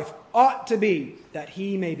whole life ought to be that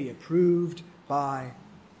he may be approved by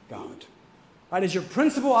God. Right? Is your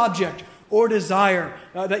principal object or desire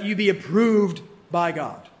that you be approved by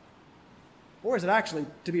God? Or is it actually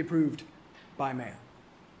to be approved by man?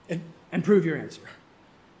 And prove your answer.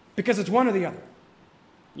 Because it's one or the other.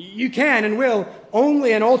 You can and will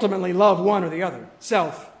only and ultimately love one or the other,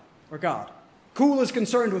 self or God. Cool is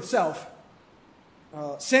concerned with self.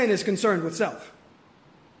 Sin is concerned with self.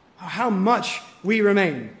 How much we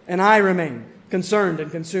remain, and I remain, concerned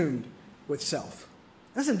and consumed with self.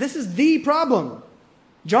 Listen, this is the problem.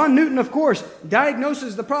 John Newton, of course,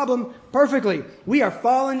 diagnoses the problem perfectly. We are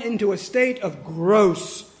fallen into a state of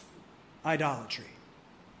gross idolatry.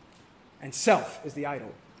 And self is the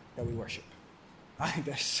idol that we worship. I think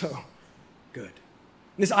that's so good.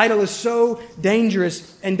 This idol is so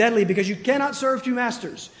dangerous and deadly because you cannot serve two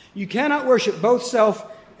masters. You cannot worship both self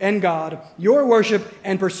and God. Your worship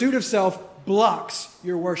and pursuit of self blocks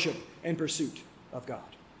your worship and pursuit of God.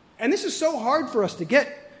 And this is so hard for us to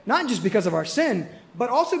get, not just because of our sin,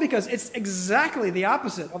 but also because it's exactly the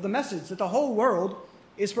opposite of the message that the whole world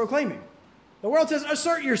is proclaiming. The world says,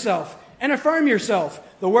 assert yourself and affirm yourself.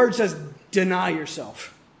 The word says, deny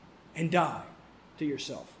yourself and die to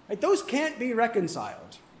yourself. Like, those can't be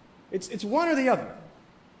reconciled. It's one or the other.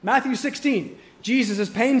 Matthew 16, Jesus is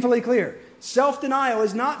painfully clear. Self-denial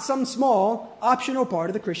is not some small optional part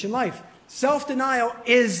of the Christian life. Self-denial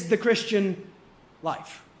is the Christian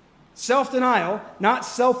life. Self-denial, not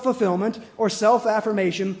self-fulfillment or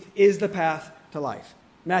self-affirmation, is the path to life.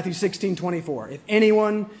 Matthew 16:24. If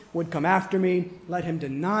anyone would come after me, let him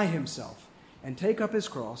deny himself and take up his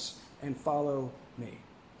cross and follow me.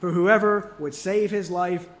 For whoever would save his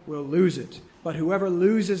life will lose it, but whoever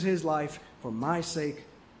loses his life for my sake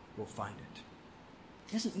will find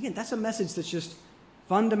it. Again, that's a message that's just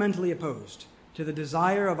fundamentally opposed to the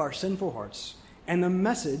desire of our sinful hearts and the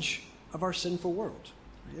message of our sinful world.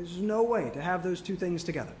 There's no way to have those two things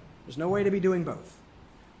together. There's no way to be doing both.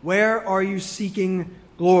 Where are you seeking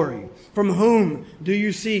glory? From whom do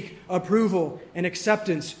you seek approval and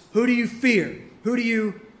acceptance? Who do you fear? Who do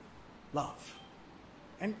you love?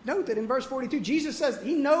 And note that in verse 42, Jesus says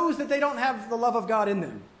he knows that they don't have the love of God in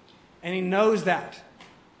them. And he knows that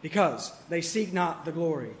because they seek not the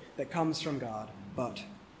glory that comes from God, but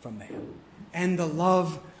from man. And the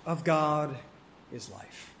love of God is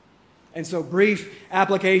life. And so, brief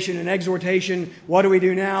application and exhortation. What do we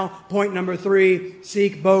do now? Point number 3,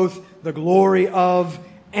 seek both the glory of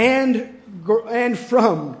and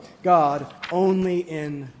from God only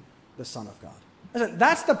in the Son of God. Listen,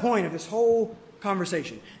 that's the point of this whole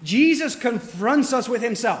conversation. Jesus confronts us with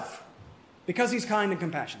himself because he's kind and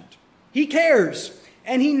compassionate. He cares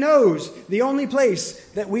and he knows the only place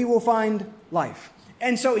that we will find life.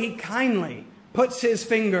 And so he kindly puts his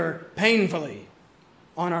finger painfully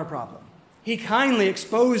on our problem. He kindly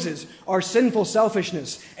exposes our sinful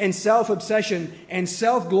selfishness and self-obsession and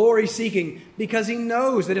self-glory seeking because he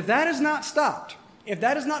knows that if that is not stopped, if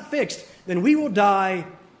that is not fixed, then we will die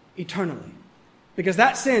eternally. Because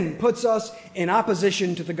that sin puts us in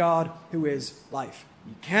opposition to the God who is life.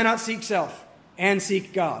 You cannot seek self and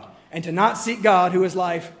seek God. And to not seek God who is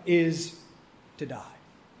life is to die.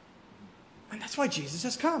 And that's why Jesus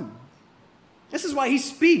has come. This is why he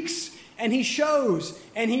speaks and he shows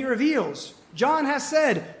and he reveals. John has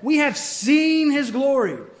said, we have seen his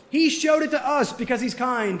glory. He showed it to us because he's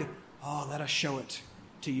kind. Oh, let us show it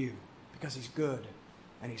to you because he's good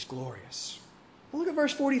and he's glorious. Well, look at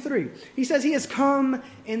verse 43. He says he has come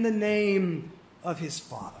in the name of his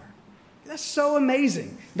Father. That's so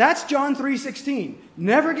amazing. That's John 3:16.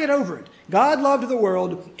 Never get over it. God loved the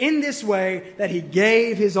world in this way that he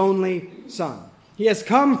gave his only Son. He has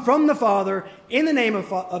come from the Father, in the name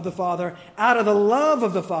of the Father, out of the love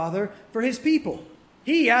of the Father for his people.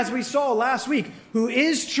 He, as we saw last week, who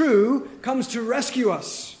is true, comes to rescue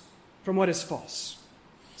us from what is false.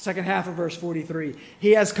 Second half of verse 43.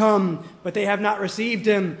 He has come, but they have not received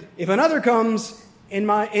him. If another comes in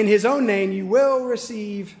his own name, you will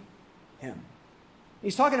receive him.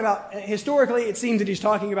 He's talking about, historically, it seems that he's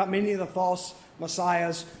talking about many of the false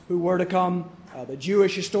messiahs who were to come. The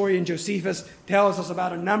Jewish historian Josephus tells us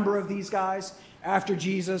about a number of these guys after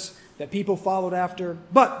Jesus that people followed after.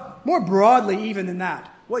 But more broadly even than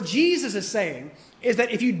that, what Jesus is saying is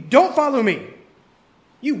that if you don't follow me,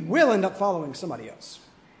 you will end up following somebody else.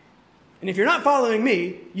 And if you're not following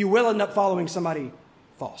me, you will end up following somebody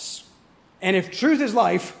false. And if truth is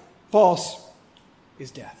life, false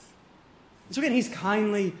is death. And so again, he's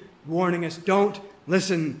kindly warning us, don't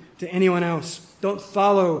listen to anyone else. Don't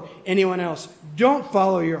follow anyone else. Don't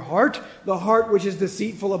follow your heart, the heart which is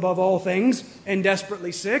deceitful above all things and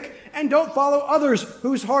desperately sick. And don't follow others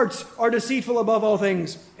whose hearts are deceitful above all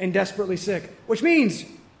things and desperately sick. Which means,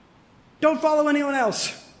 don't follow anyone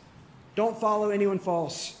else. Don't follow anyone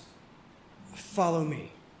false. Follow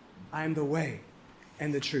me. I am the way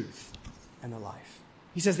and the truth and the life.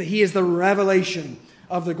 He says that he is the revelation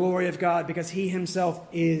of the glory of God because he himself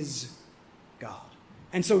is God.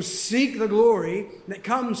 And so seek the glory that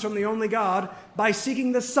comes from the only God by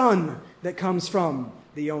seeking the Son that comes from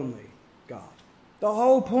the only God. The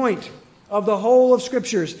whole point of the whole of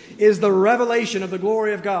Scriptures is the revelation of the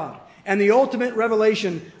glory of God. And the ultimate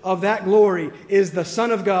revelation of that glory is the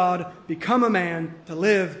Son of God become a man to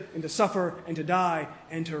live and to suffer and to die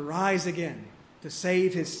and to rise again to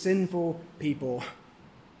save his sinful people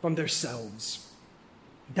from themselves.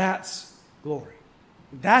 That's glory.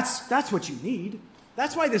 That's what you need.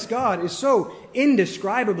 That's why this God is so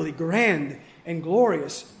indescribably grand and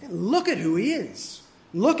glorious. And look at who he is.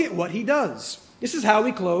 Look at what he does. This is how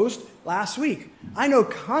we closed last week. I know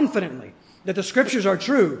confidently that the Scriptures are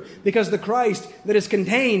true because the Christ that is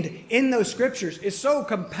contained in those Scriptures is so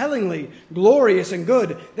compellingly glorious and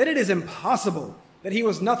good that it is impossible that he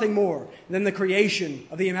was nothing more than the creation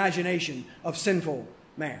of the imagination of sinful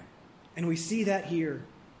man. And we see that here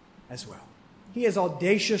as well. He is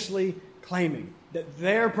audaciously claiming that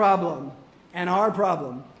their problem and our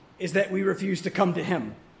problem is that we refuse to come to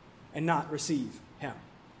him and not receive him.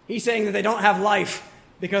 He's saying that they don't have life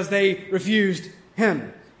because they refused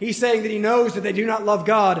him. He's saying that he knows that they do not love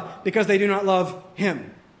God because they do not love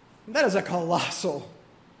him. That is a colossal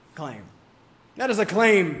claim. That is a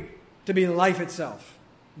claim to be life itself,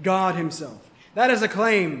 God himself. That is a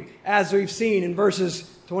claim, as we've seen in verses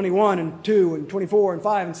 21 and 2 and 24 and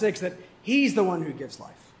 5 and 6, that he's the one who gives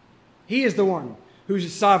life. He is the one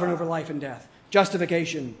who's sovereign over life and death,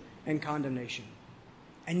 justification and condemnation.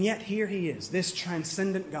 And yet here he is, this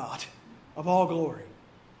transcendent God of all glory,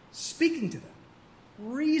 speaking to them,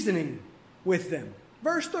 reasoning with them.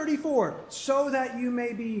 Verse 34, so that you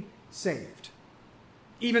may be saved.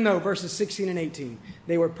 Even though, verses 16 and 18,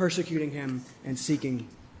 they were persecuting him and seeking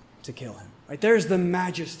to kill him. Right? There's the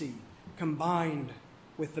majesty combined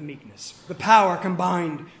with the meekness, the power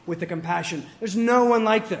combined with the compassion. There's no one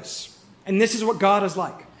like this. And this is what God is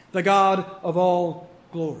like, the God of all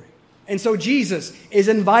glory. And so Jesus is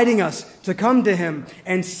inviting us to come to him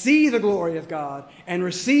and see the glory of God and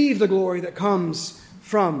receive the glory that comes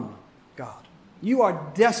from God. You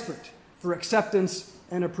are desperate for acceptance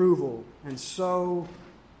and approval, and so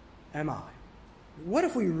am I. What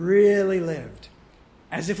if we really lived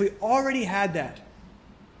as if we already had that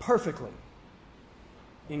perfectly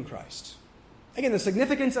in Christ? Again, the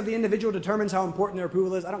significance of the individual determines how important their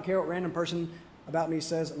approval is. I don't care what random person about me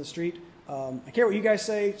says on the street. I care what you guys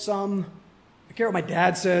say, some. I care what my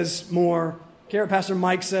dad says, more. I care what Pastor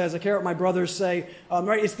Mike says. I care what my brothers say.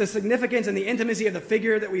 Right? It's the significance and the intimacy of the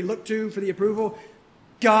figure that we look to for the approval.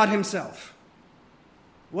 God himself.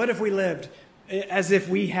 What if we lived as if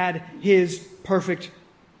we had his perfect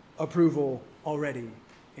approval already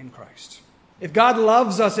in Christ? If God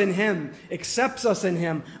loves us in him, accepts us in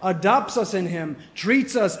him, adopts us in him,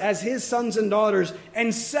 treats us as his sons and daughters,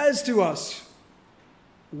 and says to us,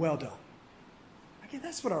 well done. Again,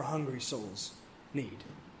 that's what our hungry souls need.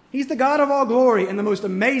 He's the God of all glory, and the most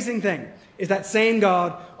amazing thing is that same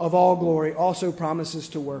God of all glory also promises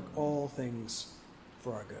to work all things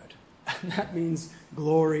for our good. And that means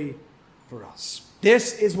glory for us.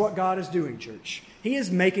 This is what God is doing, church. He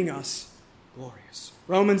is making us glorious.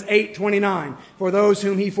 Romans 8:29, for those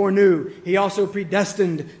whom he foreknew, he also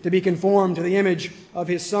predestined to be conformed to the image of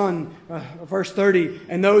his Son. Verse 30,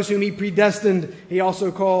 and those whom he predestined, he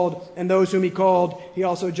also called, and those whom he called, he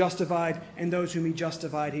also justified, and those whom he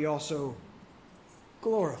justified, he also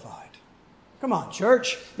glorified. Come on,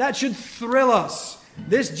 church. That should thrill us.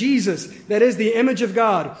 This Jesus that is the image of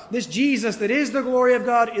God, this Jesus that is the glory of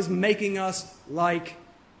God, is making us like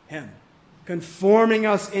him, conforming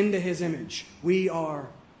us into his image. We are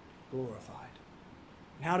glorified.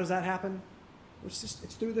 And how does that happen? It's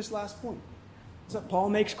through this last point. That's what Paul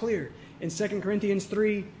makes clear in 2 Corinthians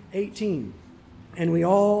 3:18. And we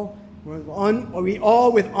all We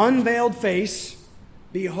all with unveiled face,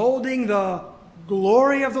 beholding the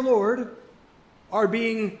glory of the Lord, are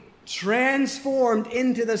being transformed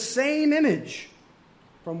into the same image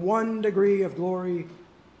from one degree of glory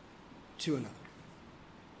to another.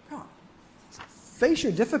 Come on. Face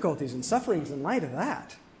your difficulties and sufferings in light of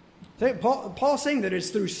that. Paul's saying that it's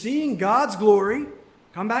through seeing God's glory.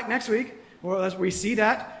 Come back next week. Well, we see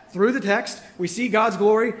that through the text. We see God's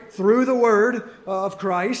glory through the word of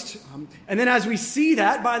Christ. And then as we see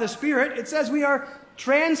that by the Spirit, it says we are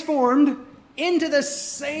transformed into the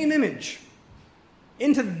same image,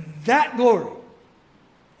 into that glory.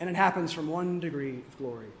 And it happens from one degree of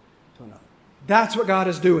glory to another. That's what God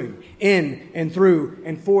is doing in and through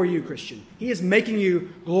and for you, Christian. He is making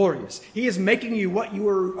you glorious. He is making you what you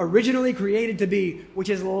were originally created to be, which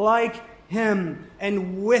is like Him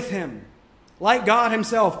and with Him. Like God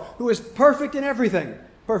Himself, who is perfect in everything.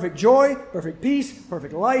 Perfect joy, perfect peace,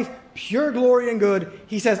 perfect life, pure glory and good.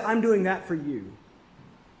 He says, I'm doing that for you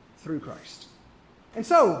through Christ. And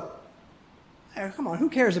so, come on, who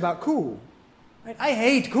cares about cool? I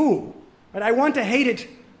hate cool, but I want to hate it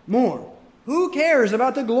more. Who cares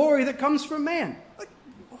about the glory that comes from man?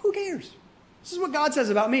 Who cares? This is what God says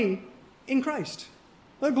about me in Christ.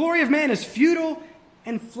 The glory of man is futile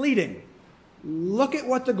and fleeting. Look at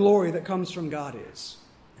what the glory that comes from God is,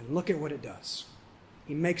 and look at what it does.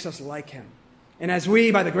 He makes us like Him. And as we,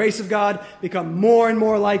 by the grace of God, become more and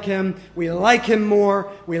more like Him, we like Him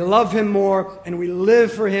more, we love Him more, and we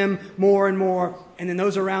live for Him more and more. And then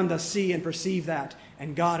those around us see and perceive that,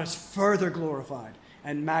 and God is further glorified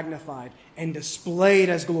and magnified and displayed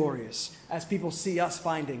as glorious as people see us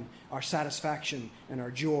finding our satisfaction and our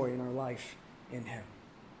joy in our life in Him.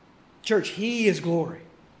 Church, He is glory.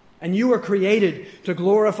 And you were created to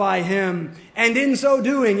glorify Him, and in so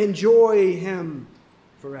doing, enjoy Him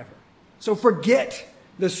forever. So forget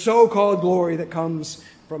the so-called glory that comes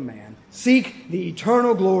from man. Seek the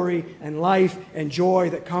eternal glory and life and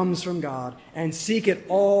joy that comes from God, and seek it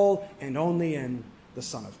all and only in the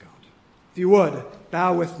Son of God. If you would,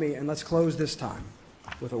 bow with me, and let's close this time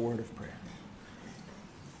with a word of prayer.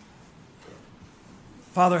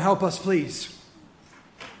 Father, help us, please.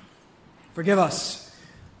 Forgive us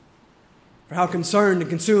for how concerned and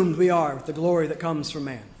consumed we are with the glory that comes from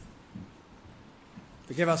man.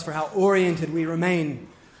 Forgive us for how oriented we remain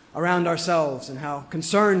around ourselves and how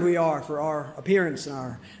concerned we are for our appearance and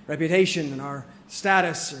our reputation and our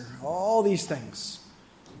status, or all these things.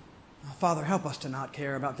 Father, help us to not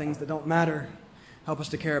care about things that don't matter. Help us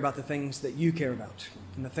to care about the things that you care about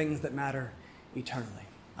and the things that matter eternally.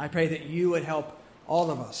 I pray that you would help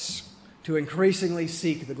all of us to increasingly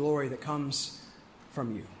seek the glory that comes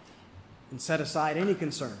from you and set aside any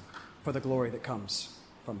concern for the glory that comes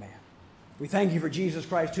from man. We thank you for Jesus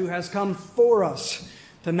Christ, who has come for us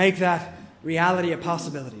to make that reality a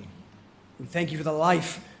possibility. We thank you for the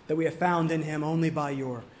life that we have found in Him only by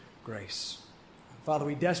your grace. Father,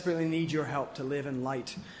 we desperately need your help to live in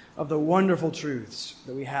light of the wonderful truths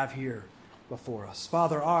that we have here before us.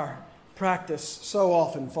 Father, our practice so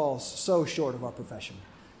often falls so short of our profession.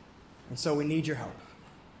 And so we need your help.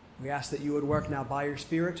 We ask that you would work now by your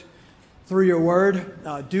Spirit through your word.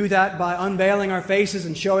 Do that by unveiling our faces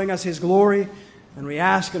and showing us His glory. And we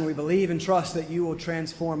ask and we believe and trust that you will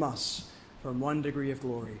transform us from one degree of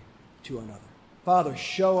glory to another. Father,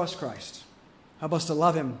 show us Christ. Help us to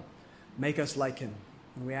love Him. Make us like Him.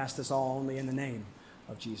 And we ask this all only in the name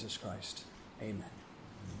of Jesus Christ. Amen.